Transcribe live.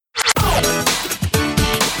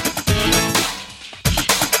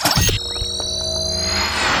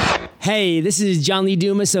Hey, this is John Lee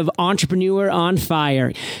Dumas of Entrepreneur on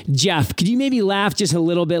Fire. Jeff, could you maybe laugh just a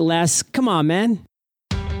little bit less? Come on, man.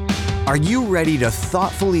 Are you ready to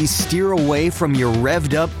thoughtfully steer away from your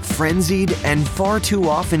revved up, frenzied, and far too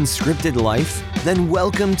often scripted life? Then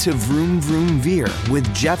welcome to Vroom Vroom Veer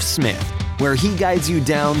with Jeff Smith, where he guides you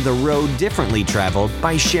down the road differently traveled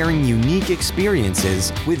by sharing unique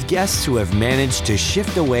experiences with guests who have managed to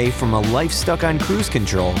shift away from a life stuck on cruise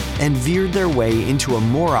control and veered their way into a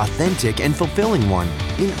more authentic and fulfilling one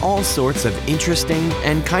in all sorts of interesting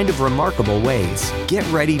and kind of remarkable ways.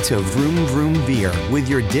 Get ready to Vroom Vroom Veer with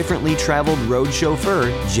your differently traveled road chauffeur,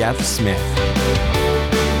 Jeff Smith.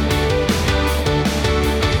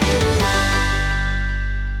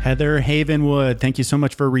 Heather Havenwood, thank you so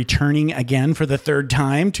much for returning again for the third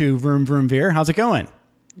time to Vroom Vroom Veer. How's it going?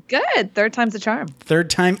 Good. Third time's a charm. Third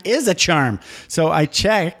time is a charm. So I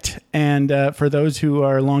checked, and for those who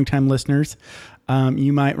are longtime listeners,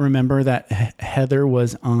 you might remember that Heather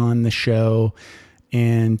was on the show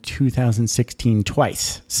in 2016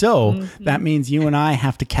 twice. So that means you and I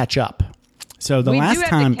have to catch up. So the last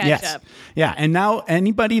time, yes. Yeah. And now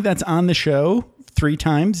anybody that's on the show 3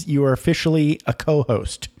 times, you are officially a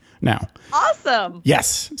co-host now. Awesome.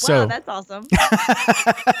 Yes. Wow, So that's awesome.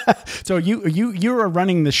 so you are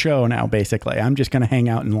running the show now, basically. I'm just going to hang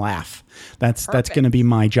out and laugh. That's going to be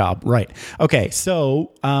my job. Right. Okay.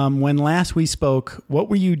 So when last we spoke, what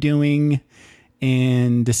were you doing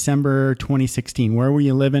in December 2016? Where were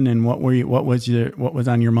you living, and what was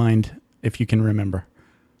on your mind, if you can remember?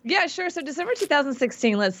 Yeah, sure. So December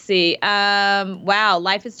 2016, let's see. Wow,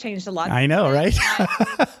 life has changed a lot. I know, right?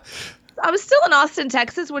 I was still in Austin,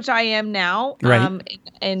 Texas, which I am now. Right.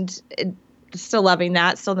 And still loving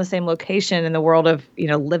that, still in the same location in the world of,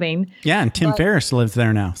 living. Yeah, and Tim Ferriss lives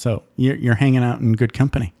there now. So you're hanging out in good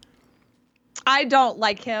company. I don't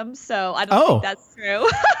like him, so I don't think that's true.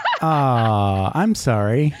 I'm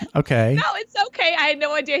sorry. Okay. No, it's okay. I had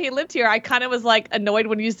no idea he lived here. I kind of was annoyed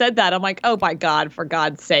when you said that. I'm like, oh my God, for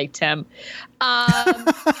God's sake, Tim.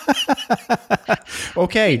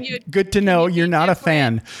 Okay. Good to know you're not a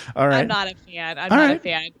fan. All right. I'm not a fan. I'm not a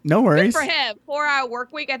fan. No worries. Good for him. 4-Hour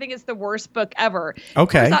Workweek. I think it's the worst book ever.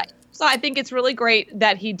 Okay. So I think it's really great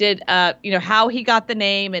that he did, how he got the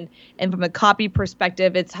name, and from a copy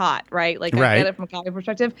perspective, it's hot, right? I get it from a copy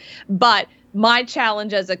perspective. But my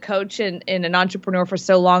challenge as a coach and an entrepreneur for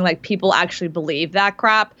so long, people actually believe that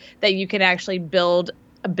crap, that you can actually build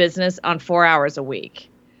a business on 4 hours a week.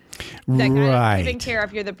 That kind of even care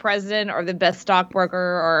if you're the president or the best stockbroker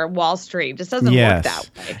or Wall Street. It just doesn't work that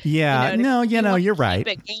way. Yeah. You're right.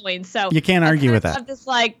 Keep it going. So you can't argue with that. I'm just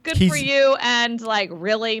good for you, and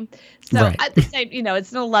really. So at the same,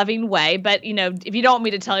 it's in a loving way, but if you don't want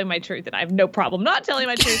me to tell you my truth, then I have no problem not telling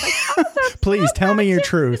my truth. Please tell me your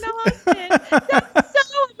truth. That's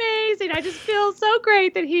so amazing. I just feel so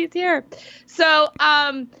great that he's here. So,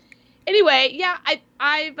 anyway, yeah,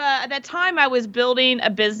 I've at that time I was building a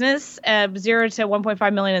business of 0 to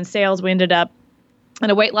 1.5 million in sales. We ended up in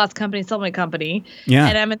a weight loss company, supplement company. Yeah.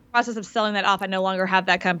 And I'm in the process of selling that off. I no longer have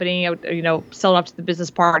that company. I sold off to the business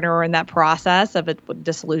partner in that process of a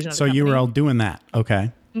dissolution of the company. You were all doing that.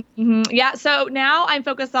 Okay. Mm-hmm. Yeah. So now I'm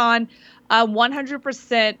focused on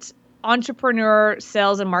 100% entrepreneur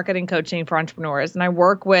sales and marketing coaching for entrepreneurs. And I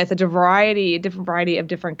work with a different variety of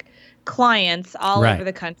different clients all over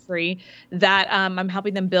the country that I'm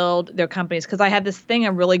helping them build their companies, because I have this thing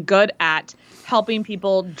I'm really good at, helping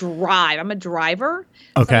people drive. I'm a driver.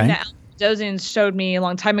 Okay. Something that Dozin showed me a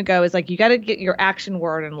long time ago is you got to get your action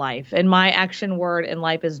word in life. And my action word in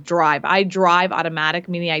life is drive. I drive automatic,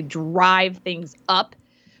 meaning I drive things up,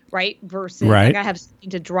 right? Versus I have something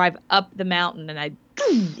to drive up the mountain, and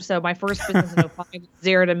so my first business in 05 was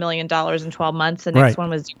 $0 to $1 million in 12 months. The next one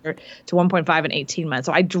was 0 to 1.5 in 18 months.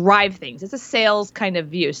 So I drive things. It's a sales kind of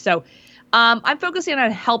view. So I'm focusing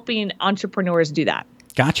on helping entrepreneurs do that.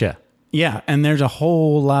 Gotcha. Yeah. And there's a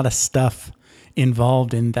whole lot of stuff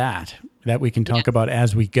involved in that we can talk about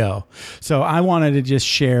as we go. So I wanted to just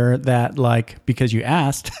share that, because you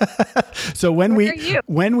asked. So when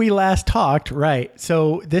we last talked, right.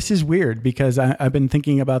 So this is weird, because I've been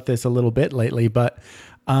thinking about this a little bit lately, but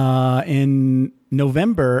in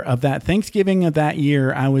November of that Thanksgiving of that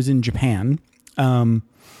year, I was in Japan,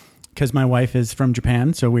 because my wife is from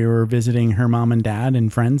Japan. So we were visiting her mom and dad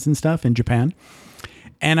and friends and stuff in Japan.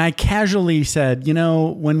 And I casually said,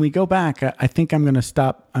 when we go back, I think I'm going to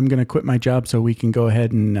stop. I'm going to quit my job so we can go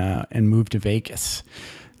ahead and move to Vegas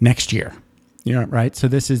next year. Right? So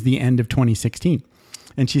this is the end of 2016.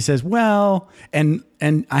 And she says, well, and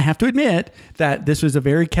I have to admit that this was a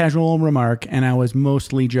very casual remark, and I was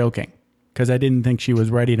mostly joking. because I didn't think she was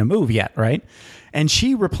ready to move yet, right? And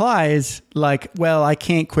she replies like, well, I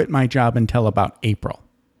can't quit my job until about April.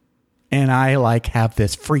 And I like have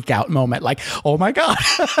this freak out moment like, oh my God,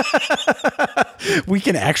 we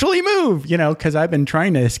can actually move, you know, because I've been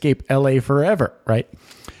trying to escape LA forever, right?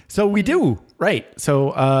 So we do, right?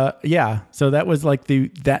 So yeah, so that was like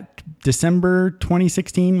that December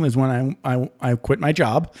 2016 was when I quit my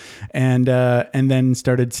job and then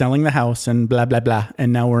started selling the house and blah blah blah,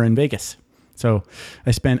 and now we're in Vegas. So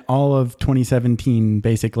I spent all of 2017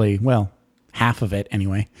 basically, well, half of it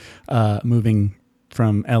anyway, moving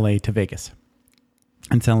from LA to Vegas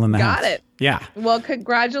and selling the house. Got it. Yeah. Well,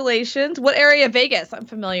 congratulations. What area of Vegas? I'm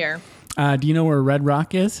familiar. Do you know where Red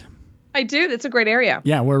Rock is? I do. That's a great area.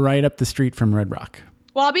 Yeah, we're right up the street from Red Rock.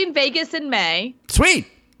 Well, I'll be in Vegas in May. Sweet.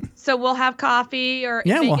 So we'll have coffee or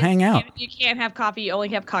yeah, we'll hang out. You can't have coffee. You only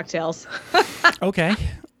have cocktails. Okay.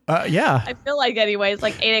 Yeah. I feel like anyways,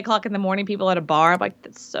 like 8:00 in the morning, people at a bar. I'm like,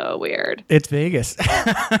 that's so weird. It's Vegas.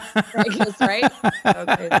 Vegas, right? So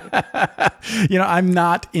crazy. You know, I'm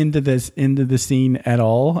not into the scene at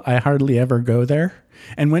all. I hardly ever go there.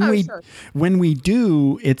 And when we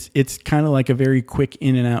do, it's kind of like a very quick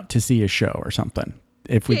in and out to see a show or something.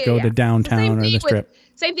 If we go to downtown or the Strip.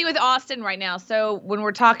 Same thing with Austin right now. So when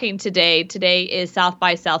we're talking today is South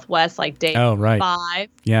by Southwest, like day 5.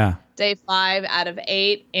 Yeah. Day 5 out of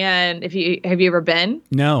 8. And have you ever been?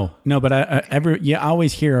 No, but I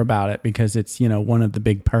always hear about it because it's, you know, one of the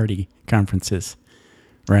big party conferences,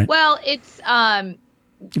 right? Well, it's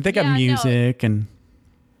they got music and.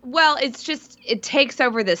 Well, it's just it takes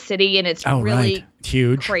over the city and it's really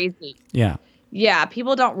huge, crazy. Yeah. Yeah,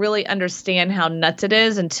 people don't really understand how nuts it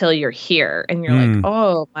is until you're here and you're like,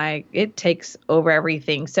 oh my, it takes over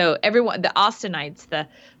everything. So everyone, the Austinites,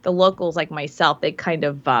 the locals like myself, they kind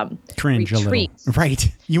of cringe retreat. A little.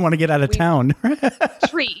 Right. You want to get out of town.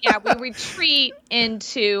 Retreat. Yeah, we retreat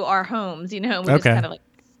into our homes, you know, we just kind of like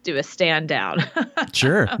do a stand down.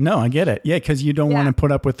 Sure. No, I get it. Yeah, because you don't want to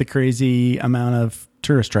put up with the crazy amount of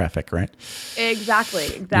tourist traffic, right?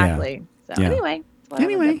 Exactly. Yeah. So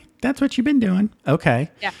anyway, that's what you've been doing. Okay.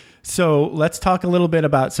 Yeah. So let's talk a little bit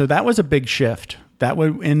about. So that was a big shift. That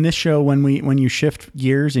would in this show when you shift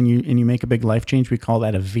gears and you make a big life change, we call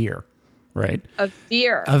that a veer, right? A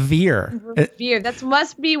veer. A veer. Veer. That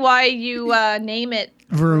must be why you name it.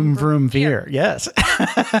 Vroom vroom veer. Yes.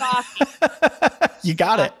 You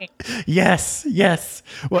got it. Yes.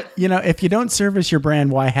 Well, you know, if you don't service your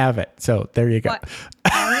brand, why have it? So there you go.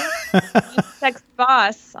 Sex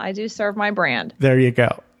boss. I do serve my brand. There you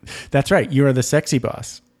go. That's right. You are the sexy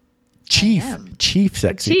boss. Chief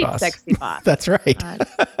sexy boss. Sexy boss. That's right.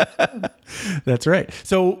 That's right.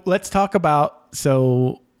 So let's talk about,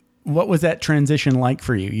 what was that transition like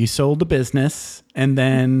for you? You sold the business and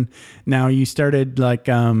then now you started like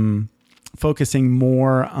focusing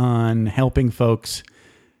more on helping folks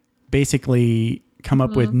basically come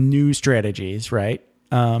up with new strategies, right?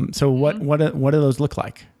 So what do those look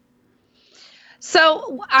like?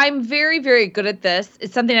 So I'm very, very good at this.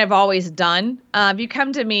 It's something I've always done. If you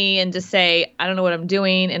come to me and just say, I don't know what I'm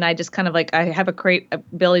doing, and I just kind of like, I have a great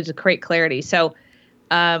ability to create clarity. So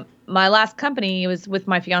my last company was with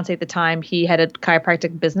my fiance at the time. He had a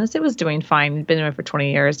chiropractic business. It was doing fine. He'd been doing it for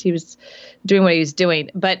 20 years. He was doing what he was doing.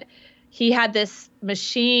 But he had this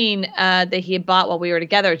machine that he had bought while we were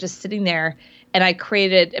together, just sitting there. And I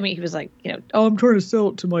created, he was like, you know, oh, I'm trying to sell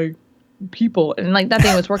it to my people, and like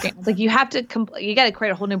nothing was working. It's like you have to you got to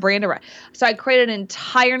create a whole new brand around. So I created an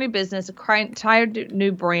entire new business, entire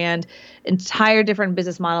new brand, entire different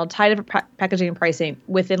business model, entire different packaging and pricing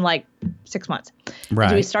within like 6 months.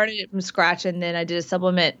 Right. So we started it from scratch, and then I did a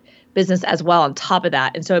supplement business as well on top of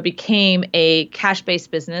that, and so it became a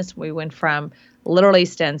cash-based business. We went from literally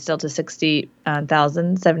standstill to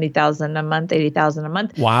 60,000, 70,000 a month, 80,000 a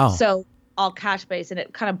month. Wow. So all cash based, and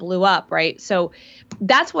it kind of blew up, right? So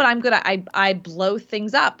that's what I'm good at. I blow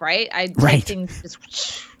things up, right? I take things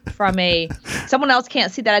just from someone else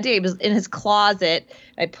can't see that idea. It was in his closet.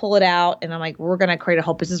 I pull it out and I'm like, we're going to create a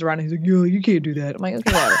whole business around it. He's like, yo, you can't do that. I'm like,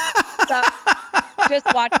 okay, whatever. So just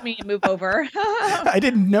watch me move over. I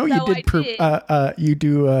didn't know you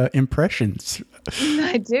do impressions.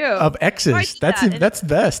 I do. Of exes. That's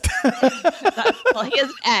best. Well, he is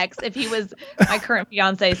an ex. If he was my current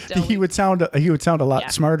fiance, still he would sound a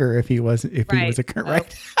lot smarter if he was a current,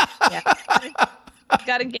 right? Yeah.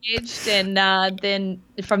 Got engaged, and then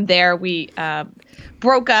from there we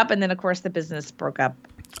broke up, and then of course the business broke up.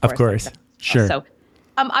 Of course. Sure. So,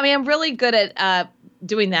 I'm really good at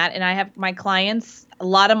doing that. And I have my clients, a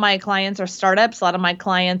lot of my clients are startups. A lot of my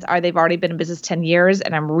clients they've already been in business 10 years,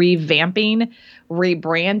 and I'm revamping,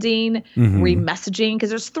 rebranding, remessaging, because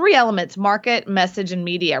there's 3 elements: market, message, and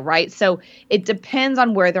media, right? So it depends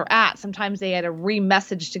on where they're at. Sometimes they had a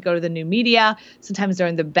remessage to go to the new media. Sometimes they're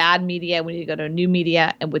in the bad media. We need to go to a new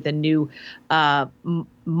media and with a new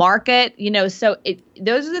market, so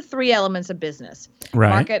those are the 3 elements of business: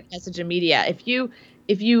 market, message, and media.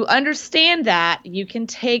 If you understand that, you can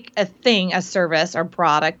take a thing, a service or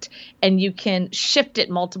product, and you can shift it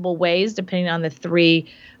multiple ways depending on the three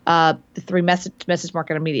message,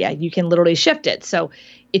 market, and media. You can literally shift it. So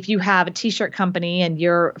if you have a t-shirt company and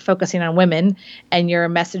you're focusing on women and your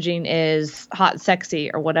messaging is hot,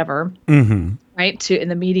 sexy, or whatever, right, in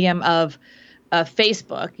the medium of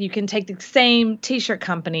Facebook, you can take the same t-shirt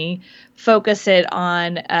company, focus it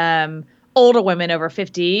on older women over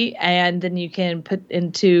 50, and then you can put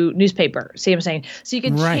into newspaper. See what I'm saying? So you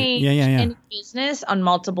can change any business on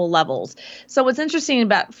multiple levels. So what's interesting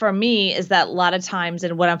for me is that a lot of times,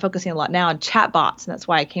 and what I'm focusing a lot now on chatbots, and that's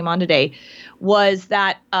why I came on today, was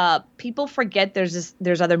that people forget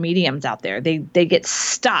there's other mediums out there. They get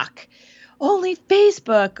stuck. Only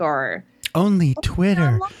Facebook or only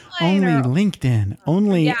Twitter, only LinkedIn,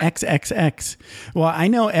 only XXX. Well, I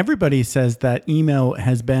know everybody says that email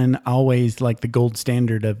has been always like the gold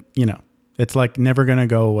standard of, it's like never going to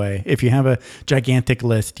go away. If you have a gigantic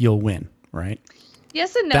list, you'll win, right?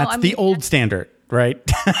 Yes and no. That's the old standard, right?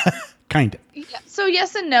 Kind of. Yeah. So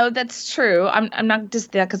yes and no, that's true. I'm not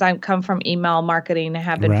just that because I come from email marketing and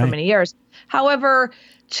have been for many years. However,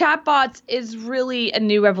 chatbots is really a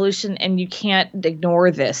new revolution, and you can't ignore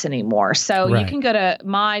this anymore. So you can go to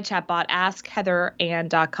my chatbot,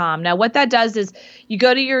 askheatherann.com. Now, what that does is you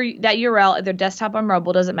go to that URL, either desktop or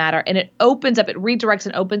mobile, doesn't matter, and it redirects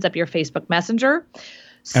and opens up your Facebook Messenger.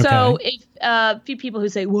 So if a few people who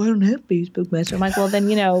say, well, I don't have Facebook Messenger, I'm like, well, then,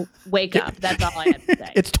 wake up. That's all I have to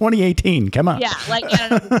say. It's 2018. Come on. Yeah. I don't know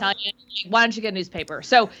what to tell you. Why don't you get a newspaper?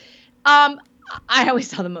 So, I always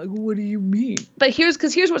tell them, like, what do you mean? But here's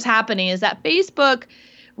what's happening is that Facebook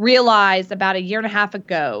realized about 1.5 years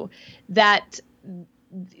ago that,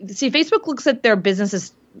 Facebook looks at their business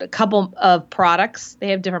as a couple of products.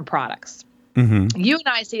 They have different products. You and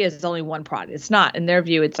I see it as only one product. It's not. In their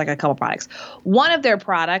view, it's like a couple products. One of their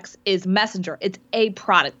products is Messenger. It's a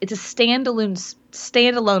product. It's a standalone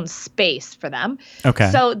space for them.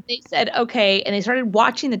 Okay. So they said, okay, and they started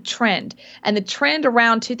watching the trend. And the trend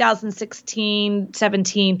around 2016,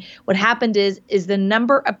 17, what happened is the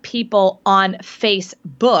number of people on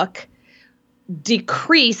Facebook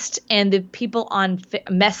decreased and the people on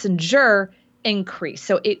Messenger increased.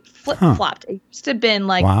 So it flip-flopped. It used to have been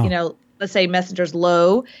like, let's say Messenger's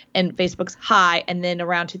low and Facebook's high. And then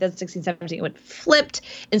around 2016, 17, it went flipped.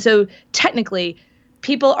 And so technically,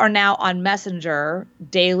 people are now on Messenger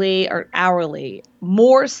daily or hourly,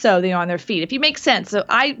 more so than on their feed, if you make sense. So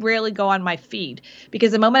I rarely go on my feed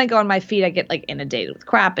because the moment I go on my feed, I get like inundated with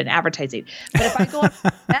crap and advertising. But if I go on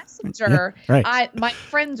Messenger, my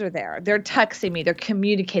friends are there. They're texting me. They're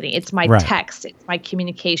communicating. It's my text. It's my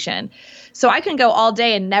communication. So I can go all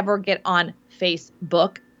day and never get on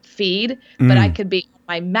Facebook feed, but I could be on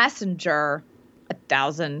my Messenger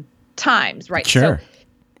 1,000 times, right? Sure. So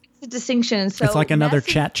it's a distinction. So it's like another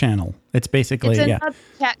chat channel. It's basically another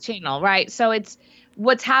chat channel, right? So it's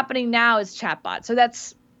what's happening now is chatbot. So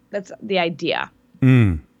that's the idea.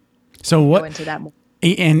 So what? Go into that more.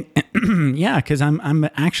 And yeah, because I'm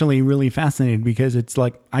actually really fascinated because it's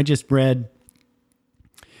like I just read.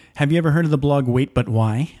 Have you ever heard of the blog Wait But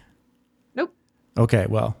Why? Nope. Okay,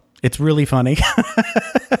 well. It's really funny.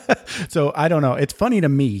 So I don't know. It's funny to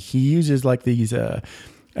me. He uses like these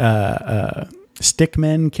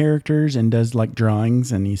stickmen characters and does like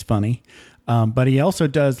drawings, and he's funny. But he also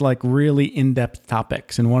does like really in-depth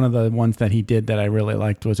topics. And one of the ones that he did that I really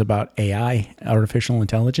liked was about AI, artificial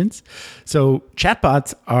intelligence. So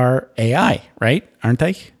chatbots are AI, right? Aren't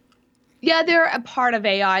they? Yeah, they're a part of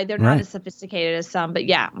AI. They're not as sophisticated as some, but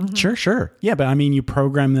yeah. Sure. Yeah, but I mean, you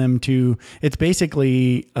program them to, it's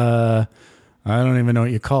basically, I don't even know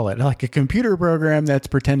what you call it, like a computer program that's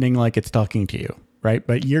pretending like it's talking to you, right?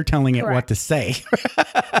 But you're telling it what to say.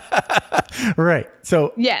 Right.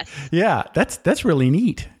 So, yes. Yeah, that's really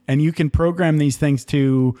neat. And you can program these things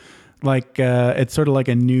to, like, it's sort of like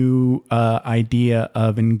a new idea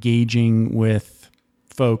of engaging with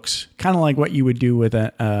folks, kind of like what you would do with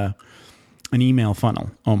an email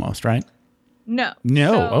funnel almost, right? No.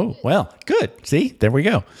 Oh, well, good. See, there we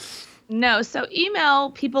go. No. So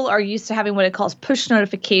email, people are used to having what it calls push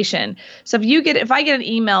notification. So if I get an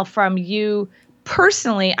email from you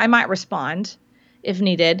personally, I might respond if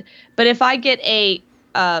needed. But if I get a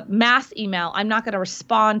mass email, I'm not going to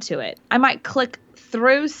respond to it. I might click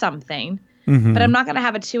through something, Mm-hmm. but I'm not going to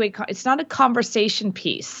have a two-way. It's not a conversation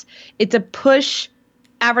piece. It's a push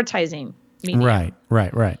advertising medium.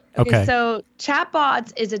 Right. Okay. So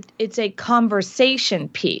chatbots it's a conversation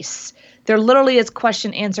piece. There literally is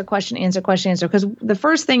question, answer, question, answer, question, answer. Because the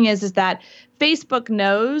first thing is that Facebook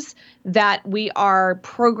knows that we are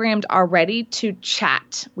programmed already to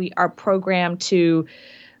chat. We are programmed to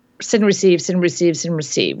send, receive, send, receive, send,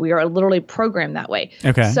 receive. We are literally programmed that way.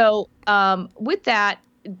 Okay. So with that,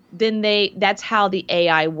 then that's how the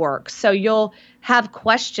AI works. So you'll have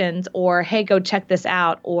questions or, hey, go check this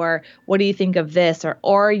out, or what do you think of this, or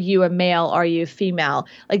are you a male, are you female?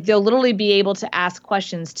 Like they'll literally be able to ask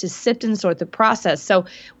questions to sift and sort the process. So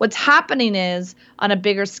what's happening is on a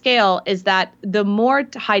bigger scale is that the more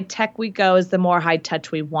high tech we go is the more high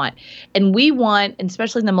touch we want. And we want, and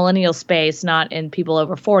especially in the millennial space, not in people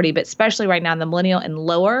over 40, but especially right now in the millennial and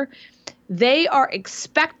lower, they are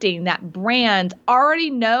expecting that brands already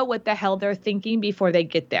know what the hell they're thinking before they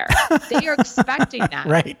get there. They are expecting that.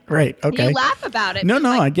 Right. Okay. You laugh about it. No, but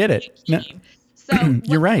I get it. No. So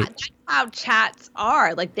You're right. That's how chats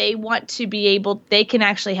are. Like they want to be able, they can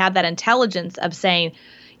actually have that intelligence of saying,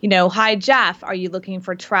 hi, Jeff, are you looking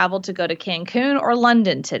for travel to go to Cancun or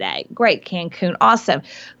London today? Great, Cancun, awesome.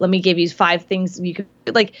 Let me give you 5 things you could,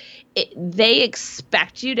 they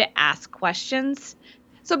expect you to ask questions.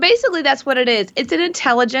 So basically that's what it is. It's an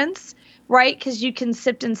intelligence, right? Because you can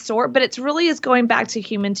sift and sort, but it's really is going back to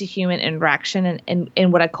human interaction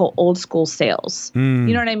and what I call old school sales. You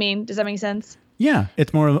know what I mean? Does that make sense? Yeah.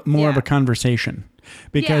 It's more of a conversation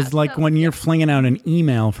because when you're flinging out an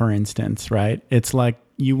email, for instance, right? It's like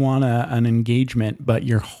you want an engagement, but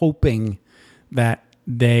you're hoping that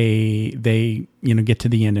they get to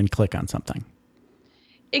the end and click on something.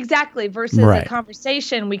 Exactly. Versus a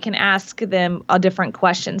conversation, we can ask them a different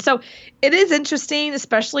question. So it is interesting,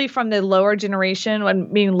 especially from the lower generation,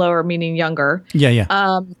 meaning younger.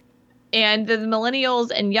 Yeah. And the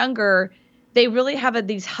millennials and younger, they really have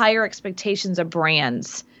these higher expectations of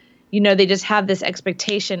brands. They just have this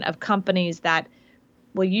expectation of companies that,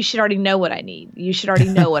 well, you should already know what I need. You should already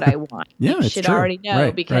know what I want. You should already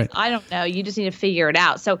know because I don't know. You just need to figure it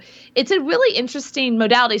out. So it's a really interesting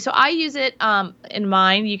modality. So I use it in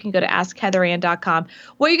mine. You can go to askheatherann.com.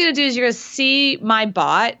 What you're going to do is you're going to see my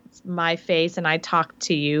bot, my face, and I talk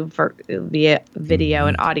to you via video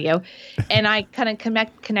and audio. And I kind of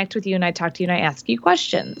connect with you, and I talk to you, and I ask you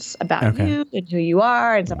questions about you and who you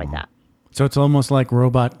are and stuff like that. So it's almost like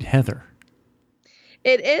Robot Heather.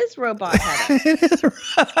 It is Robot Heather.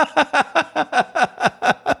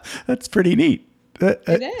 That's pretty neat. It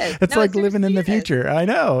is. It's like living in the future. I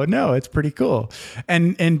know. No, it's pretty cool.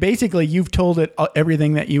 And basically, you've told it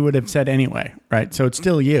everything that you would have said anyway, right? So it's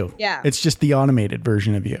still you. Yeah. It's just the automated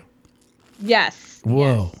version of you. Yes.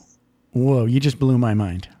 Whoa. Yes. Whoa. You just blew my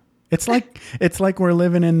mind. It's like we're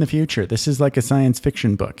living in the future. This is like a science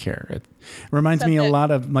fiction book here. It reminds me a lot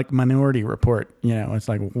of like Minority Report. It's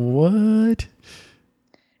like, what?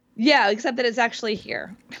 Yeah, except that it's actually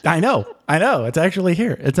here. I know. It's actually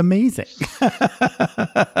here. It's amazing.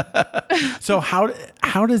 So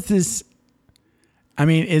how does this? I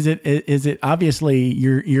mean, is it obviously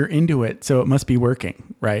you're into it, so it must be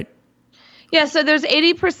working, right? Yeah, so there's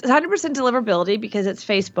 100% deliverability because it's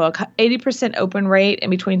Facebook, 80% open rate,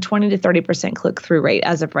 and between 20 to 30% click-through rate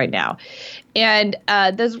as of right now. And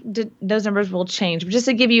those numbers will change. But just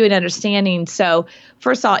to give you an understanding, so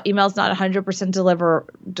first of all, email's not 100%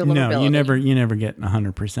 deliverability. No, you never get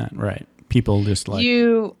 100%, right? People just like...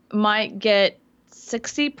 You might get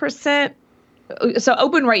 60%. So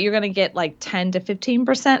open rate, you're going to get like 10 to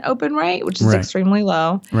 15% open rate, which is extremely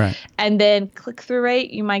low. Right. And then click-through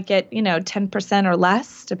rate, you might get, 10% or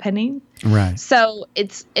less, depending. Right. So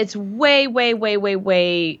it's way, way, way, way,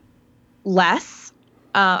 way less.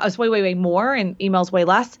 It's way, way, way more, and email's way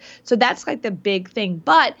less. So that's like the big thing.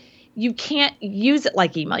 But you can't use it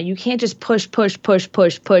like email. You can't just push.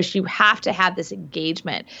 You have to have this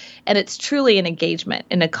engagement. And it's truly an engagement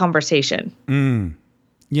in a conversation.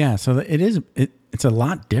 Yeah, so it's a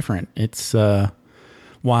lot different. It's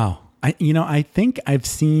wow. I think I've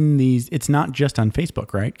seen these. It's not just on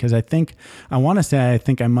Facebook, right? Because I think I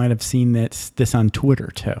might have seen this on Twitter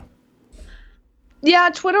too. Yeah,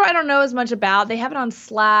 Twitter I don't know as much about. They have it on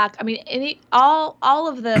Slack. I mean, all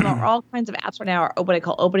of them are all kinds of apps right now are what I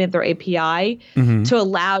call opening up their API to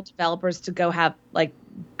allow developers to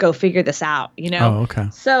go figure this out, Oh, okay.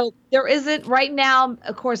 So there isn't right now,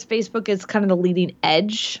 of course, Facebook is kind of the leading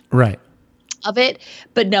edge. Right. of it.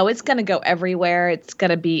 But no, it's going to go everywhere. It's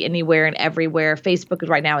going to be anywhere and everywhere. Facebook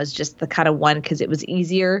right now is just the kind of one because it was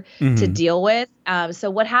easier to deal with. So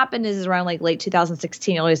what happened is around like late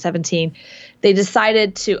 2016, early 17, they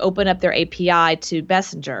decided to open up their API to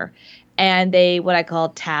Messenger. And they, what I call,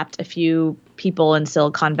 tapped a few people in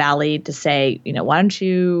Silicon Valley to say, why don't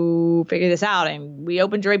you figure this out? And we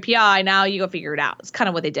opened your API. Now you go figure it out. It's kind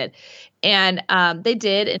of what they did. And they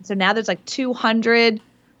did. And so now there's like 200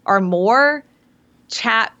 or more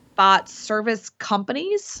chat bot service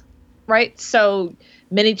companies, right? So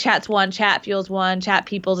ManyChat's one, Chatfuel's one,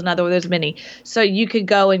 Chatpeople's another. There's many. So you could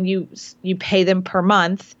go and you pay them per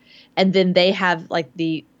month. And then they have like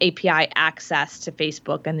the API access to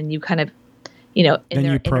Facebook, and then you kind of, in then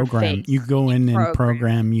their you program. interface, you go in and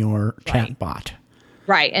program your chat bot.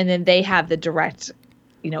 Right, and then they have the direct,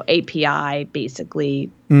 API basically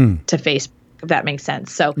to Facebook. If that makes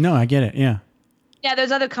sense. So no, I get it. Yeah. Yeah,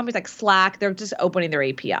 there's other companies like Slack. They're just opening their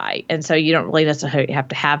API, and so you don't really necessarily have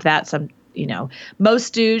to have that. Some,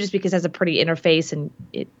 most do just because it has a pretty interface, and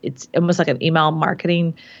it's almost like an email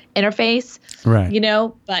marketing interface. Right.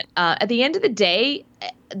 But at the end of the day,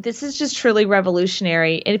 this is just truly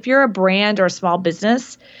revolutionary. And if you're a brand or a small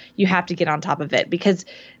business, you have to get on top of it, because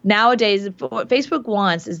nowadays what Facebook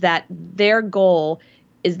wants is that their goal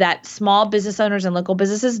is that small business owners and local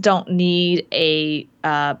businesses don't need a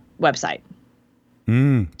website.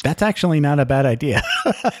 That's actually not a bad idea.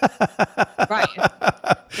 Right.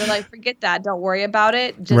 They're like, forget that. Don't worry about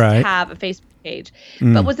it. Just have a Facebook page.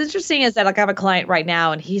 But what's interesting is that like I have a client right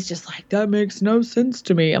now and he's just like, that makes no sense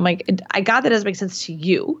to me. I'm like, I got that doesn't make sense to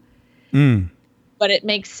you. But it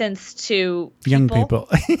makes sense to young people.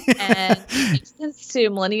 And it makes sense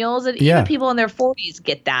to millennials, and even people in their 40s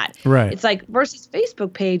get that. Right. It's like versus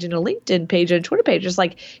Facebook page and a LinkedIn page and a Twitter page. It's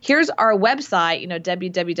like, here's our website,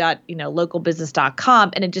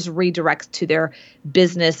 www.localbusiness.com, and it just redirects to their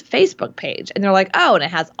business Facebook page. And they're like, oh, and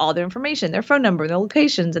it has all their information, their phone number, their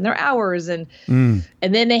locations, and their hours. And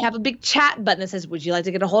then they have a big chat button that says, would you like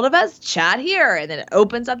to get a hold of us? Chat here. And then it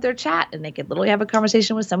opens up their chat, and they can literally have a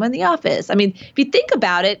conversation with someone in the office. I mean, if you think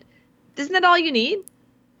about it, isn't that all you need?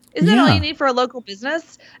 Isn't that all you need for a local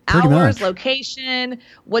business? Pretty Hours, much. Location,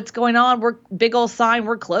 what's going on. We're big old sign.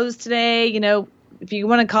 We're closed today. If you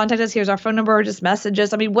want to contact us, here's our phone number, or just message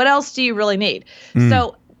us. I mean, what else do you really need?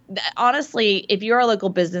 So honestly, if you're a local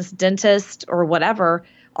business, dentist or whatever,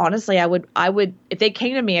 honestly, I would, if they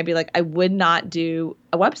came to me, I'd be like, I would not do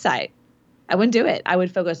a website. I wouldn't do it. I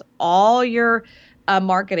would focus all your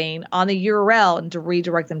marketing on the URL and to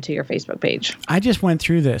redirect them to your Facebook page. I just went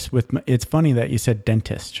through this it's funny that you said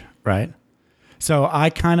dentist, right? So I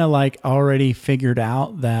kind of like already figured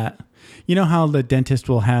out that, how the dentist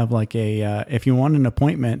will have like if you want an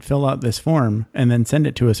appointment, fill out this form and then send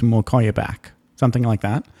it to us and we'll call you back. Something like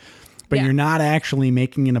that. But you're not actually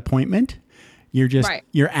making an appointment. You're just,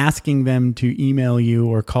 you're asking them to email you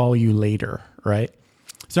or call you later, right?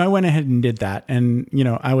 So I went ahead and did that. And,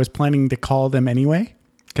 I was planning to call them anyway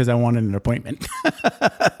because I wanted an appointment.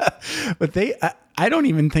 But I don't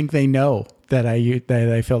even think they know that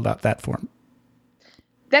I filled out that form.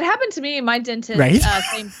 That happened to me. My dentist, right?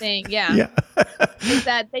 Same thing. Yeah. Is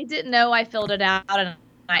that they didn't know I filled it out. And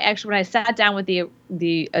I actually, when I sat down with the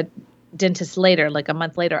dentist later, like a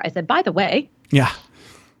month later, I said, by the way,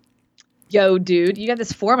 yo, dude, you got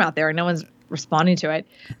this form out there and no one's responding to it.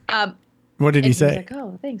 What did he say? He was like,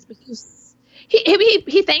 oh, thanks. But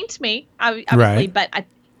he thanked me, obviously. But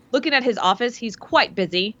looking at his office, he's quite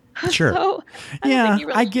busy. Sure. So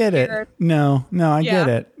I get it. No, I get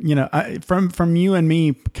it. From you and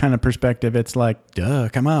me kind of perspective, it's like, duh,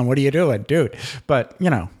 come on, what are you doing, dude? But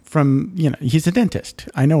he's a dentist.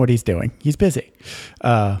 I know what he's doing. He's busy.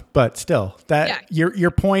 But still,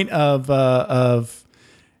 your point of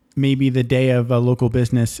maybe the day of a local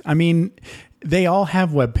business. I mean, they all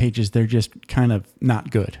have web pages. They're just kind of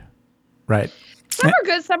not good, right? Some are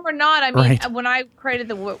good, some are not. I mean, when I created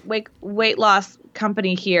the weight loss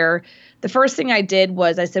company here, the first thing I did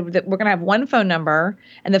was I said that we're going to have one phone number,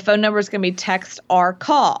 and the phone number is going to be text or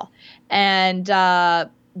call. And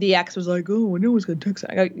the ex was like, oh, no one's going to text.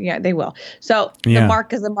 I go, yeah, they will. So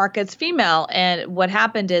the market's female. And what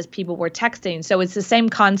happened is people were texting. So it's the same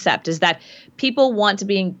concept, is that people want to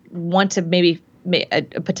maybe a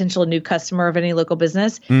potential new customer of any local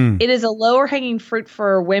business. It is a lower hanging fruit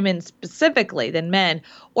for women specifically than men,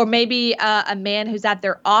 or maybe a man who's at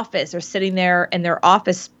their office or sitting there in their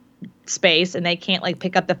office space and they can't like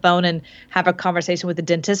pick up the phone and have a conversation with the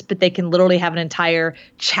dentist, but they can literally have an entire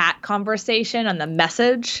chat conversation on the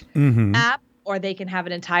message app, or they can have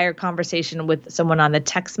an entire conversation with someone on the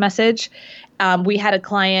text message. We had a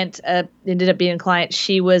client, ended up being a client.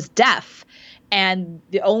 She was deaf. And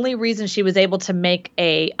the only reason she was able to make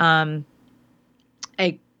a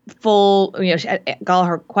full, she got all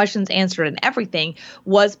her questions answered and everything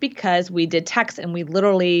was because we did text, and we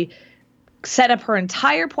literally set up her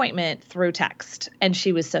entire appointment through text. And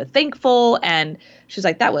she was so thankful. And she was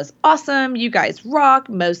like, that was awesome. You guys rock.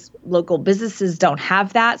 Most local businesses don't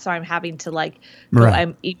have that. So I'm having to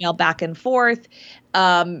go email back and forth.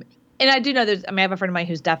 And I do know I have a friend of mine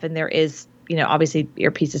who's deaf, and there is, obviously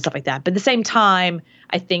earpieces, stuff like that. But at the same time,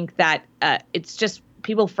 I think that it's just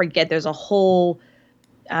people forget there's a whole,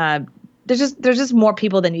 there's just more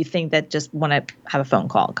people than you think that just want to have a phone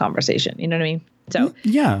call conversation. You know what I mean? So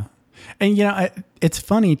yeah. And, it's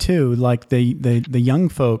funny too, like the young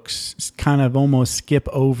folks kind of almost skip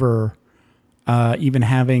over even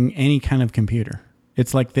having any kind of computer.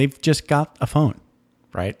 It's like they've just got a phone,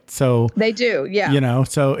 right? So they do, yeah.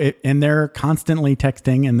 And they're constantly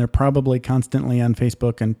texting, and they're probably constantly on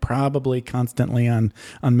Facebook, and probably constantly on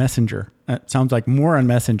Messenger. It sounds like more on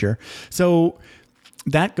Messenger. So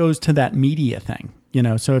that goes to that media thing.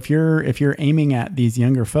 So if you're aiming at these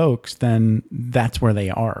younger folks, then that's where they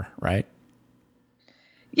are, right?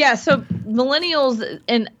 Yeah. So millennials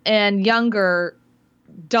and younger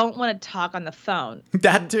don't want to talk on the phone.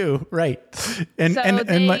 That too, right? And so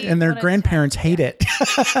and their grandparents hate it.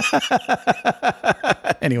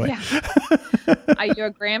 Anyway, yeah. Are you a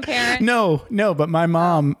grandparent? No. But my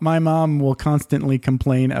mom will constantly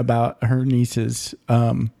complain about her nieces.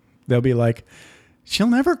 They'll be like, she'll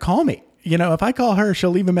never call me. If I call her,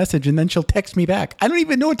 she'll leave a message and then she'll text me back. I don't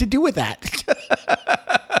even know what to do with that.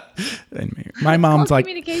 My mom's like,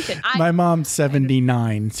 my mom's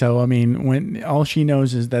 79. So, I mean, when all she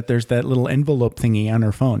knows is that there's that little envelope thingy on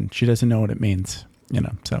her phone. She doesn't know what it means,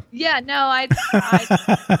 so. Yeah, no, I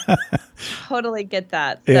totally get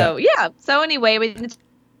that. So, yeah. So anyway, with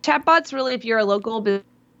chatbots, really, if you're a local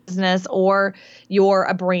business or you're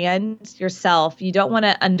a brand yourself, you don't want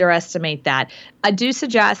to underestimate that. I do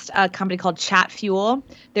suggest a company called Chatfuel.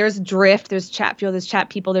 There's Drift, there's Chatfuel, there's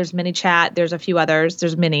Chatpeople, there's ManyChat, there's a few others,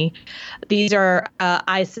 there's many. These are,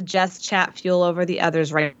 I suggest Chatfuel over the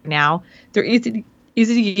others right now. They're easy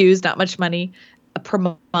to use, not much money per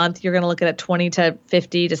month. You're going to look at $20 to $50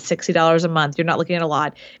 to $60 a month. You're not looking at a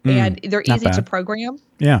lot. And they're easy to program.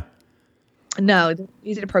 Yeah. No, they're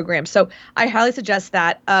easy to program. So I highly suggest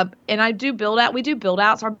that. And I do build out. We do build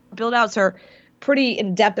outs. Our build outs are pretty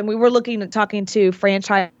in depth. And we were talking to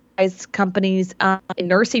franchise companies in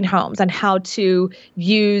nursing homes on how to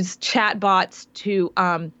use chatbots to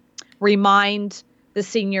remind the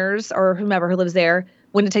seniors or whomever who lives there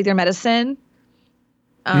when to take their medicine,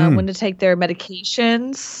 when to take their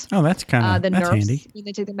medications. Oh, that's kind of that's handy. When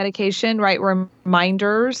they take the medication, right?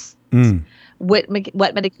 Reminders. What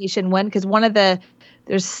medication when, because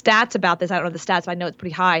there's stats about this. I don't know the stats, but I know it's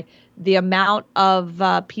pretty high. The amount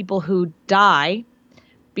of people who die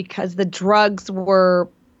because the drugs were,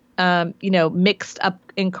 mixed up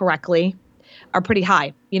incorrectly are pretty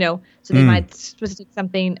high, So they might supposed to take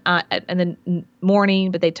something in the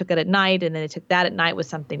morning, but they took it at night, and then they took that at night with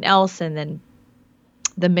something else, and then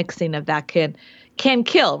the mixing of that can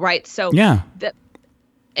kill, right? So yeah.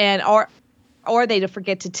 Or they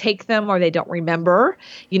forget to take them, or they don't remember,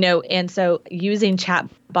 and so using chat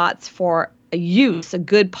bots for a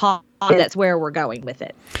good policy, that's where we're going with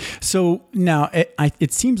it. So now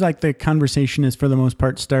it seems like the conversation is for the most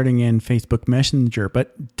part starting in Facebook Messenger,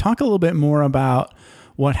 but talk a little bit more about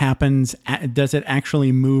what happens. Does it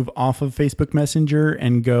actually move off of Facebook Messenger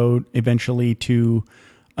and go eventually to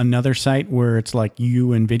another site where it's like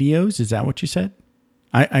you and videos? Is that what you said?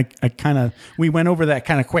 I kind of, we went over that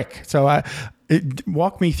kind of quick. So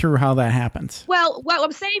walk me through how that happens. Well, what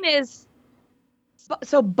I'm saying is,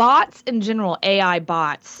 so bots in general, AI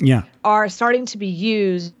bots, are starting to be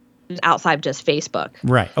used outside of just Facebook.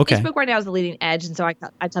 Right. Okay. Facebook right now is the leading edge, and so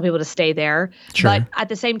I tell people to stay there. Sure. But at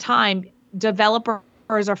the same time, developers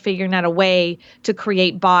are figuring out a way to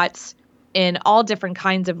create bots in all different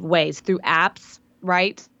kinds of ways through apps,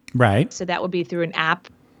 right? Right. So that would be through an app.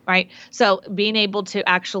 Right. So being able to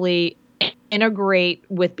actually integrate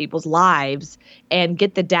with people's lives and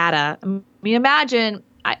get the data. I mean, imagine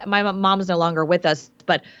my mom's no longer with us,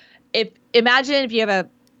 but imagine if you have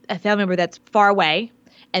a family member that's far away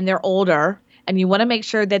and they're older, and you want to make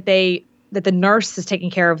sure that the nurse is taking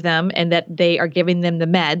care of them and that they are giving them the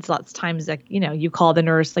meds. Lots of times, like, you call the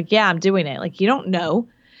nurse, like, yeah, I'm doing it. Like, you don't know,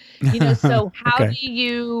 so how Okay. do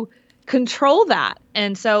you control that?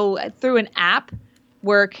 And so through an app,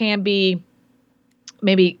 where it can be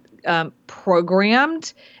maybe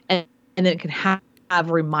programmed and then it can have have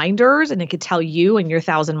reminders, and it could tell you, and you're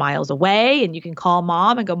 1,000 miles away, and you can call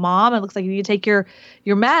mom and go, Mom, it looks like you need to take your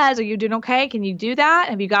meds. Are you doing okay? Can you do that?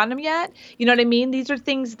 Have you gotten them yet? You know what I mean? These are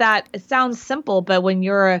things that it sounds simple, but when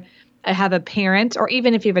have a parent, or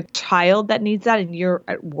even if you have a child that needs that and you're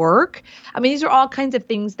at work, I mean, these are all kinds of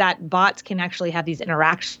things that bots can actually have these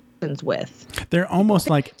interactions with. They're almost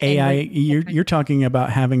like AI. You're talking about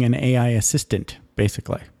having an AI assistant,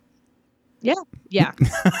 basically. Yeah.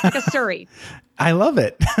 Like a Siri. I love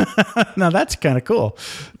it. Now that's kind of cool.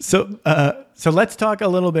 So let's talk a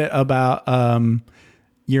little bit about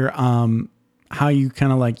your how you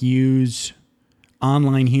kind of like use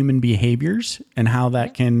online human behaviors and how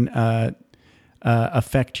that can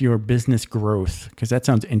affect your business growth, because that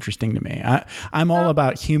sounds interesting to me. I'm all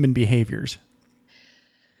about human behaviors.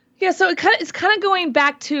 Yeah, so it's kind of going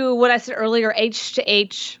back to what I said earlier, H to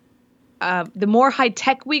H. The more high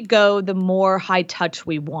tech we go, the more high touch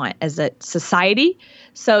we want as a society.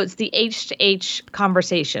 So it's the H to H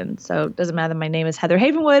conversation. So it doesn't matter that my name is Heather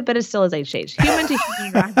Havenwood, but it still is H to H, human to human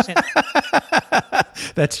interaction.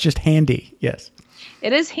 That's just handy. Yes.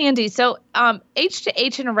 It is handy. So H to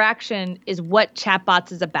H interaction is what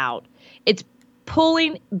chatbots is about. It's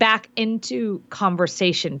pulling back into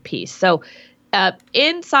conversation piece. So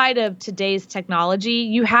inside of today's technology,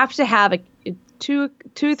 you have to have two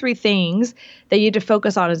or three things that you have to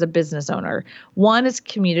focus on as a business owner. One is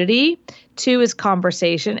community, two is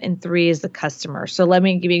conversation, and three is the customer. So let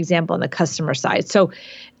me give you an example on the customer side. So,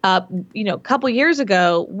 a couple years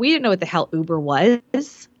ago, we didn't know what the hell Uber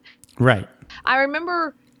was. Right. I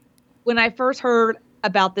remember when I first heard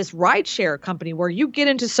about this rideshare company where you get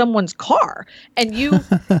into someone's car and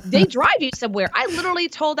they drive you somewhere. I literally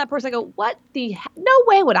told that person, I go, no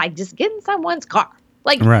way would I just get in someone's car.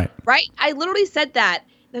 Like, right. I literally said that.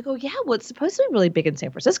 They go, yeah, well, it's supposed to be really big in San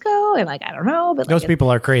Francisco. And like, I don't know. But those people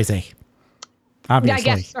are crazy. Obviously.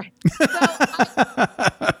 Yeah, I guess, right.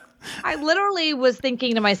 So I literally was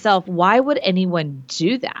thinking to myself, why would anyone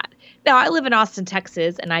do that? Now, I live in Austin,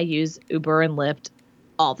 Texas, and I use Uber and Lyft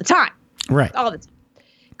all the time. Right. All the time.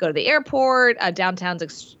 Go to the airport.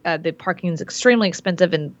 Downtown's the parking is extremely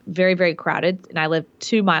expensive and very, very crowded. And I live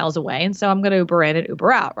 2 miles away. And so I'm going to Uber in and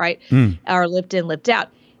Uber out, right? Or Lyft in, Lyft out.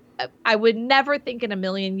 I would never think in a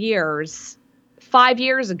million years, 5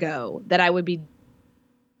 years ago, that I would be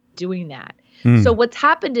doing that. So what's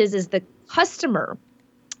happened is the customer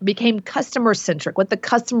became customer centric, what the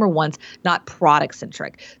customer wants, not product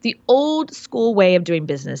centric. The old school way of doing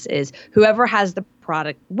business is whoever has the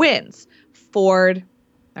product wins. Ford,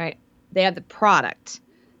 right? They have the product.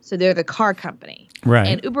 So they're the car company. Right.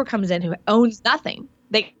 And Uber comes in who owns nothing.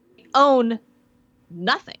 They own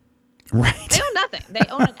nothing. Right. They own nothing. They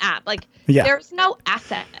own an app. Like there's no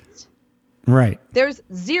asset. Right. There's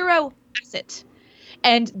zero asset.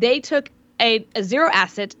 And they took a zero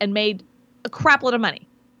asset and made a crap load of money.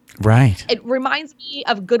 Right. It reminds me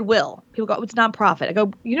of Goodwill. People go, it's nonprofit. I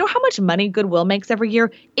go, you know how much money Goodwill makes every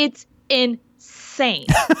year? It's insane.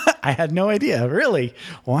 I had no idea. Really?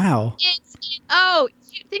 Wow.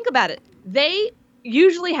 Think about it. They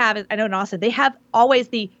usually have, I know in Austin, they have always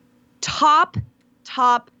the top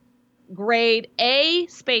grade A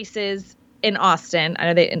spaces in Austin. I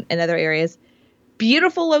know they in other areas.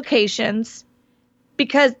 Beautiful locations.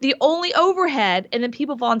 Because the only overhead, and then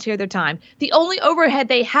people volunteer their time, the only overhead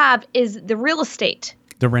they have is the real estate.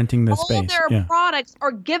 The renting the space. All their products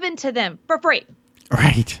are given to them for free.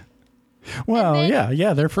 Right. Well,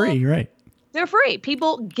 then, they're free, right. They're free.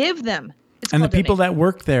 People give them. And the people that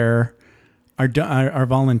work there are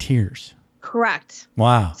volunteers. Correct.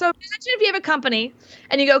 Wow. So imagine if you have a company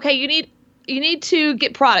and you go, okay, you need to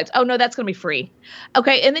get product. Oh, no, that's going to be free.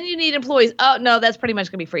 Okay, and then you need employees. Oh, no, that's pretty much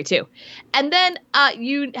going to be free too. And then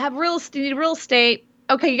you have real estate.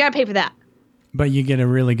 Okay, you got to pay for that. But you get a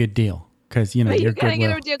really good deal because, you're going to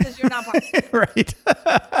get a deal because you're not part of it. Right.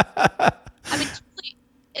 I mean, truly,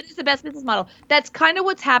 it is the best business model. That's kind of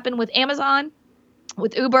what's happened with Amazon,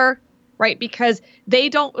 with Uber, right? Because they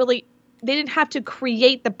didn't have to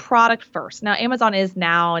create the product first. Now, Amazon is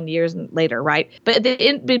now and years later, right? But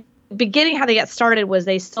in beginning, how they got started was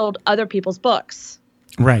they sold other people's books.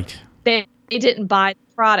 Right. They didn't buy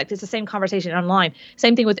the product. It's the same conversation online.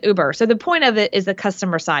 Same thing with Uber. So the point of it is the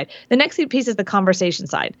customer side. The next piece is the conversation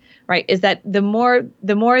side, right? Is that the more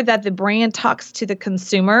that the brand talks to the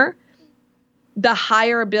consumer, the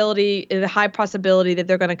higher the high possibility that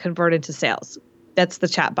they're going to convert into sales. That's the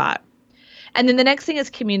chatbot. And then the next thing is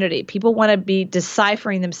community. People want to be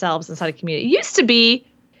deciphering themselves inside a community. It used to be,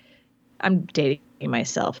 I'm dating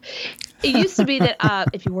myself. It used to be that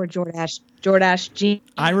if you wore Jordache jeans.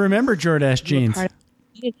 I remember Jordache jeans.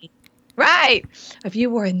 Right. If you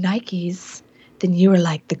wore Nikes, then you were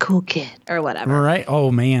like the cool kid or whatever. Right.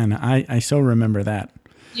 Oh man, I so remember that.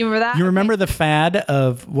 You remember that? You remember the fad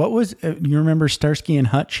of what was? You remember Starsky and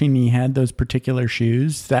Hutch, and he had those particular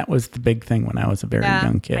shoes. That was the big thing when I was a very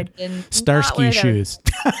young kid. I did not Starsky wear those. shoes.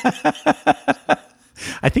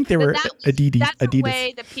 I think they were Adidas. That's the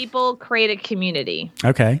way that people create a community.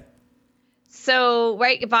 Okay. So,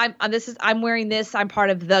 right, if I'm wearing this, I'm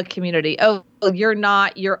part of the community. Oh, you're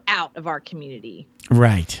not, you're out of our community.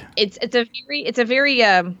 Right. It's a very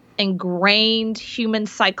ingrained human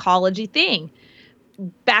psychology thing.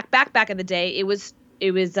 Back in the day, it was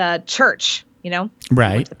church, you know? Right.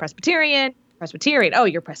 You went to the Presbyterian. Oh,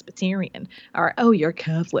 you're Presbyterian, or oh, you're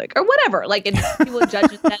Catholic, or whatever. Like, and people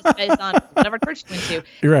judge us based on whatever church you went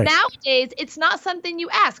to. Right. Nowadays, it's not something you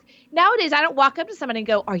ask. Nowadays, I don't walk up to somebody and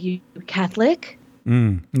go, "Are you Catholic?"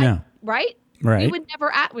 No. Right. Right. We would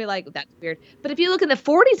never ask. We're like, that's weird. But if you look in the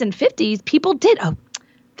 40s and 50s, people did. Oh,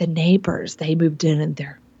 the neighbors, they moved in and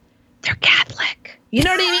they're Catholic. You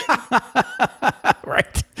know what I mean?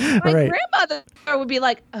 Right. My right. grandmother would be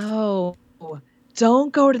like, "Oh,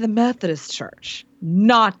 don't go to the Methodist church.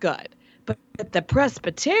 Not good. But the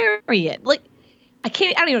Presbyterian, like, I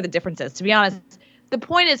don't even know what the difference is, to be honest. The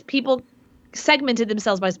point is people segmented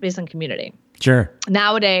themselves based on community. Sure.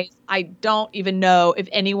 Nowadays, I don't even know if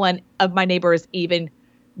anyone of my neighbors even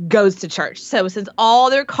goes to church. So since all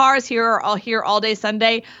their cars here are all here all day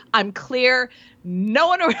Sunday, I'm clear. No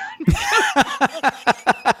one around me. So,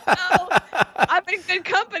 I'm in good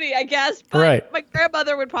company, I guess. But Right. my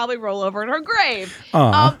grandmother would probably roll over in her grave.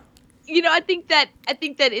 You know, I think that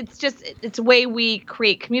it's a way we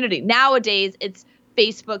create community. Nowadays, it's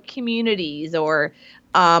Facebook communities or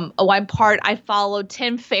I follow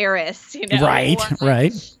Tim Ferriss, you know. Right. Or,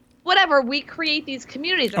 Right. whatever. We create these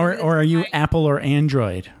communities. Or are you Apple or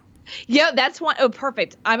Android? Yeah, that's one. Oh,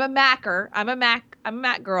 perfect. I'm a Macker. I'm a Mac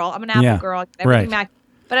girl. I'm an Apple girl. Right. Mac.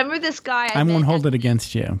 But I remember this guy. I won't hold it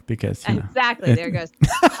against you because exactly. There it goes.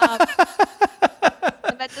 I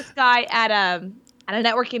met this guy at a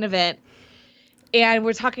networking event, and I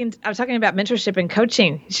was talking about mentorship and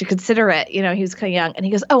coaching. You should consider it. You know, he was kind of young, and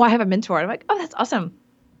he goes, "Oh, I have a mentor." I'm like, "Oh, that's awesome.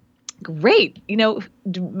 Great. You know,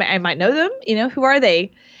 I might know them. You know, who are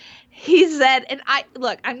they?" He said, and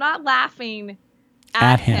I'm not laughing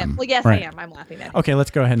at him. Well, yes, right. I am. I'm laughing at him. Okay,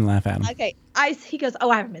 let's go ahead and laugh at him. Okay. He goes, "Oh,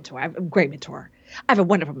 I have a mentor. I have a great mentor. I have a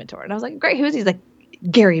wonderful mentor." And I was like, "Great. Who is he?" He's like,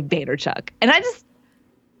 "Gary Vaynerchuk." And I just,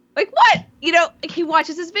 like, what? You know, he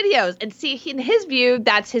watches his videos and in his view,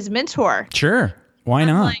 that's his mentor. Sure. Why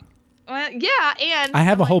not? Like, well, yeah. And I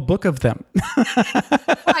have a whole book of them.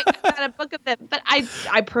 I've got a book of them. But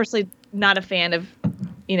I personally not a fan of,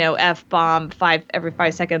 you know, F-bomb every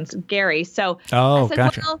 5 seconds, Gary. So I said,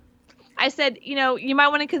 gotcha. Well, I said, you know, you might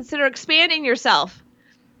want to consider expanding yourself,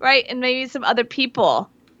 right? And maybe some other people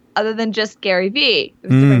other than just Gary Vee.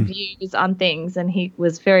 There's different views on things, and he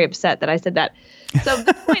was very upset that I said that. So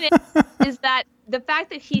the point is that the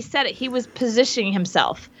fact that he said it, he was positioning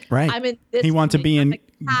himself. Right. I'm in this he wants to be in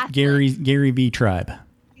Gary Vee tribe.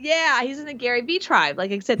 Yeah, he's in the Gary Vee tribe.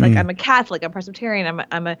 Like I said, like I'm a Catholic, I'm Presbyterian,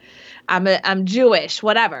 I'm Jewish,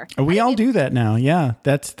 whatever. We all do that now. Yeah,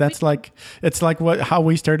 that's like it's like how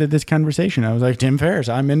we started this conversation. I was like, Tim Ferriss.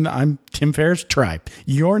 I'm Tim Ferriss tribe.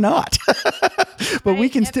 You're not, but we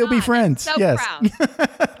can still be friends. So yes, proud.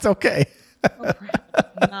 It's okay. I'm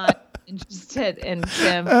not interested in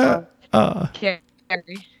Tim or Gary.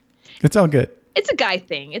 It's all good. It's a guy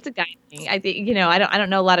thing. I think, you know, I don't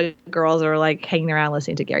know a lot of girls are like hanging around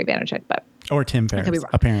listening to Gary Vaynerchuk, but or Tim Ferriss, could be wrong.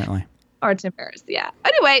 apparently. Or Tim Ferriss, yeah.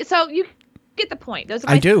 Anyway, so you get the point. Those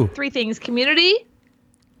are my three things: community,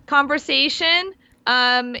 conversation,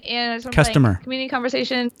 and customer. Community,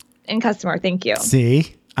 conversation, and customer. Thank you.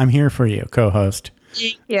 See, I'm here for you, co-host.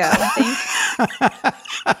 Yeah. Thanks.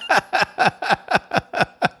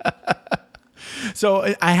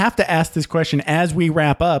 So I have to ask this question as we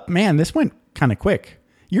wrap up. Man, this went kind of quick.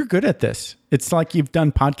 You're good at this. It's like you've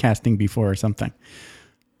done podcasting before or something.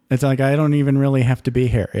 It's like I don't even really have to be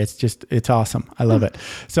here. It's awesome. I love it.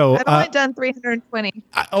 So I've only done 320.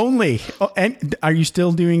 Only. And are you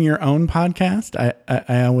still doing your own podcast?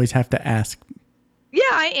 I always have to ask. Yeah,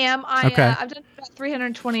 I am. I've done about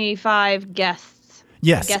 325 guests.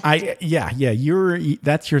 Yes.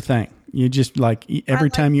 That's your thing. You just like every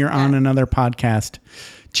time you're on another podcast,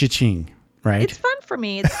 cha-ching, right? It's fun for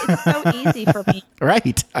me. It's so easy for me.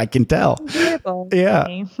 Right. I can tell. Enjoyable.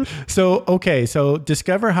 Yeah. So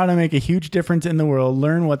discover how to make a huge difference in the world.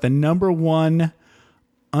 Learn what the number one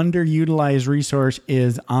underutilized resource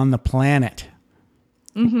is on the planet.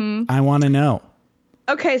 Mm-hmm. I want to know.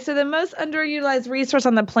 Okay. So the most underutilized resource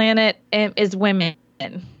on the planet is women.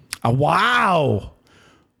 Wow.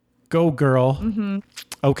 Go, girl. Mm-hmm.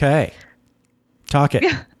 Okay. Talk it.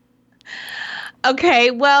 Okay.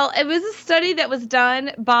 Well, it was a study that was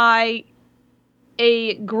done by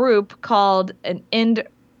a group called an End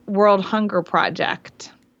World Hunger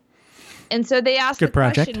Project. And so they asked the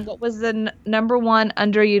question, what was the number one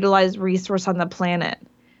underutilized resource on the planet?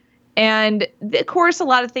 And of course, a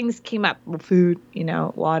lot of things came up: food,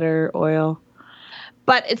 water, oil.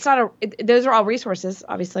 But it's not those are all resources,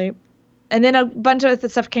 obviously. And then a bunch of other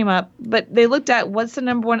stuff came up. But they looked at what's the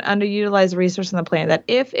number one underutilized resource on the planet that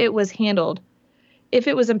if it was handled, if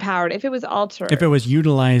it was empowered, if it was altered, if it was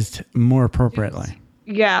utilized more appropriately,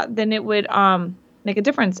 then it would make a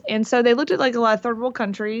difference. And so they looked at like a lot of third world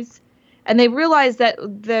countries, and they realized that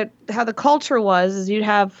how the culture was is you'd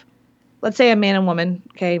have, let's say, a man and woman,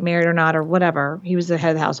 okay, married or not or whatever. He was the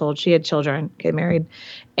head of the household. She had children, okay, married.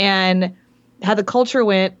 And how the culture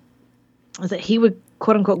went was that he would,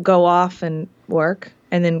 quote unquote, go off and work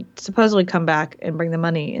and then supposedly come back and bring the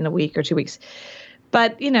money in a week or 2 weeks.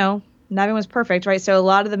 But, not everyone's perfect, right? So a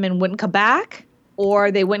lot of the men wouldn't come back,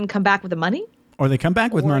 or they wouldn't come back with the money. Or they come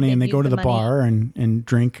back with money and they go to the bar and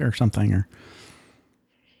drink or something. Or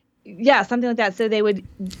yeah, something like that. So they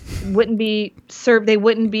wouldn't be served. They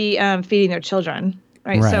wouldn't be feeding their children,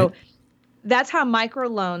 right? So that's how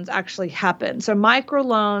microloans actually happen. So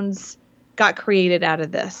microloans got created out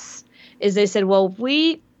of this. Is they said, well, if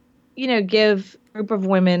we, give a group of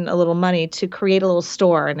women a little money to create a little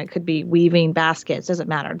store, and it could be weaving baskets, doesn't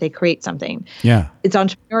matter. They create something. Yeah. It's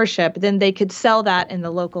entrepreneurship. Then they could sell that in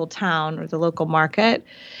the local town or the local market,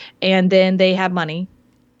 and then they have money.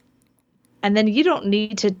 And then you don't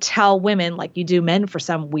need to tell women, like you do men for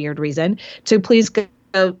some weird reason, to please go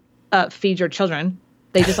feed your children.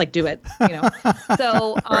 They just do it,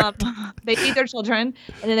 So they feed their children,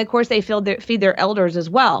 and then of course they feed their elders as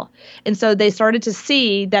well. And so they started to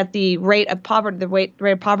see that the rate of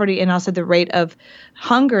poverty, and also the rate of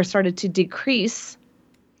hunger started to decrease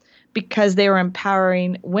because they were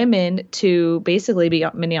empowering women to basically be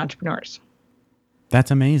mini entrepreneurs.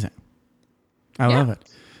 That's amazing. I love it.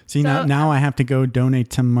 See, now I have to go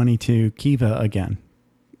donate some money to Kiva again.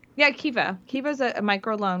 Yeah, Kiva. Kiva's a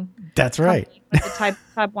microloan. That's right. The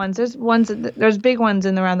type ones. There's big ones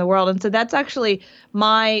around the world. And so that's actually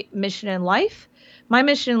my mission in life. My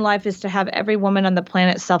mission in life is to have every woman on the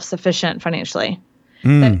planet self-sufficient financially.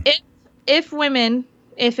 That if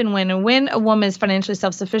and when a woman is financially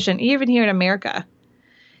self-sufficient, even here in America,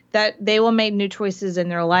 that they will make new choices in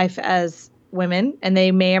their life as women, and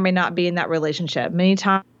they may or may not be in that relationship. Many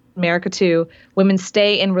times in America too, women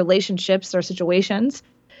stay in relationships or situations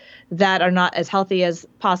that are not as healthy as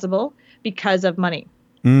possible because of money.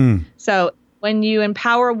 So when you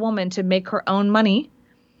empower a woman to make her own money,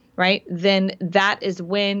 right, then that is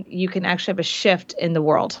when you can actually have a shift in the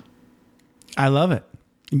world. I love it.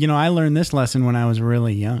 I learned this lesson when I was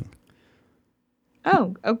really young.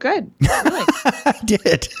 Oh, good. Really? I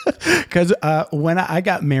did. Because when I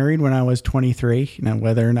got married when I was 23, now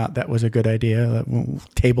whether or not that was a good idea, we'll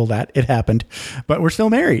table that. It happened. But we're still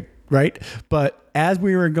married, right? But as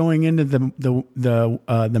we were going into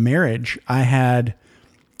the marriage, I had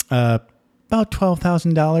about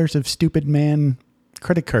 $12,000 of stupid man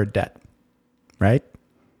credit card debt, right?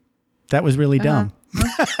 That was really dumb.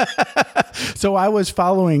 So I was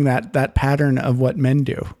following that pattern of what men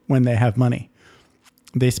do when they have money.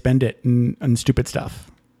 They spend it on stupid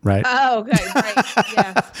stuff, right? Oh, okay, right,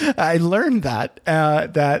 yeah. I learned that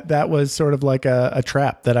was sort of like a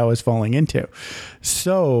trap that I was falling into.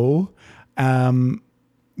 So, right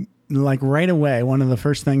away, one of the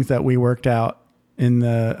first things that we worked out in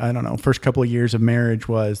the, first couple of years of marriage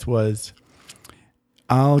was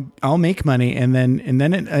I'll make money, and then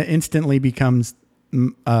it instantly becomes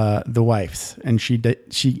the wife's, and she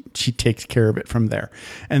takes care of it from there.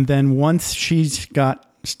 And then once she's got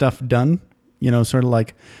stuff done, sort of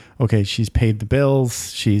like, okay, she's paid the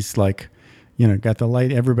bills, she's got the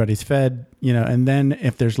light, everybody's fed, and then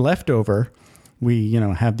if there's leftover, we,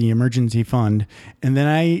 have the emergency fund. And then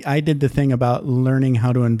I did the thing about learning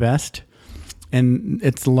how to invest, and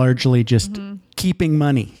it's largely just keeping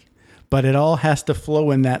money. But it all has to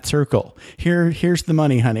flow in that circle. Here's the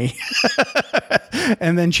money, honey.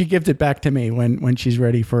 And then she gives it back to me when she's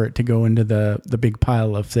ready for it to go into the big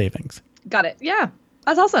pile of savings. Got it. Yeah.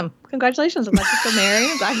 That's awesome. Congratulations. I'm glad you're still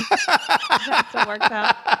married. That still works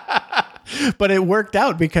out. But it worked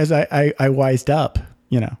out because I wised up,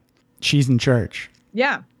 She's in charge.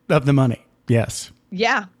 Yeah. Of the money. Yes.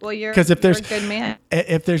 Yeah. Well, you're a good man.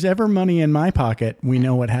 If there's ever money in my pocket, we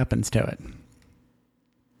know what happens to it.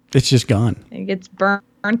 It's just gone. It gets burned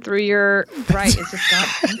burn through your right. It's just gone.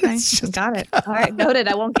 Okay, got it. All right, noted.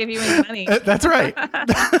 I won't give you any money. That's right.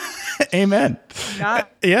 Amen.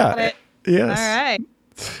 Got it. Yeah. Got it. Yes. All right.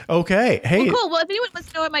 Okay. Hey. Well, cool. Well, if anyone wants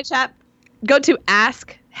to know what my chat, go to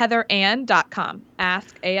askheatherann.com.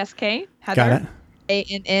 Ask A-S-K Heather Got it.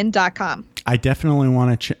 A-N-N.com. I definitely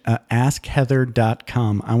want to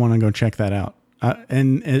askheather.com. I want to go check that out.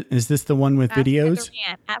 And is this the one with videos?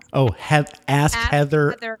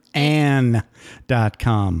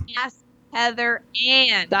 AskHeatherann.com.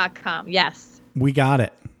 AskHeatherann.com. Yes. We got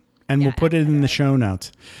it. And we'll put it in the show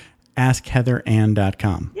notes.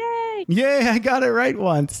 AskHeatherann.com. Yay. Yay, I got it right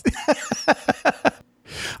once.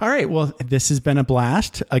 All right. Well, this has been a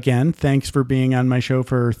blast. Again, thanks for being on my show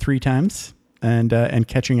for 3 times and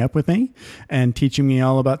catching up with me and teaching me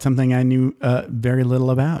all about something I knew very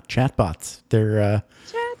little about. Chatbots. They're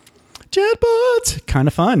chatbots. Kind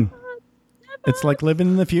of fun. It's like living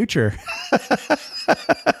in the future.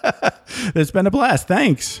 It's been a blast.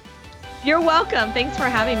 Thanks. You're welcome. Thanks for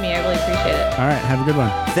having me. I really appreciate it. All right. Have a good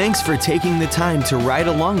one. Thanks for taking the time to ride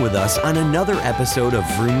along with us on another episode of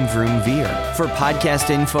Vroom Vroom Veer. For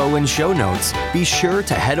podcast info and show notes, be sure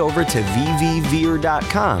to head over to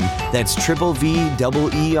vvveer.com. That's VVER.com.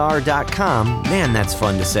 Man, that's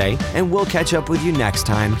fun to say. And we'll catch up with you next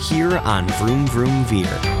time here on Vroom Vroom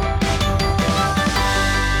Veer.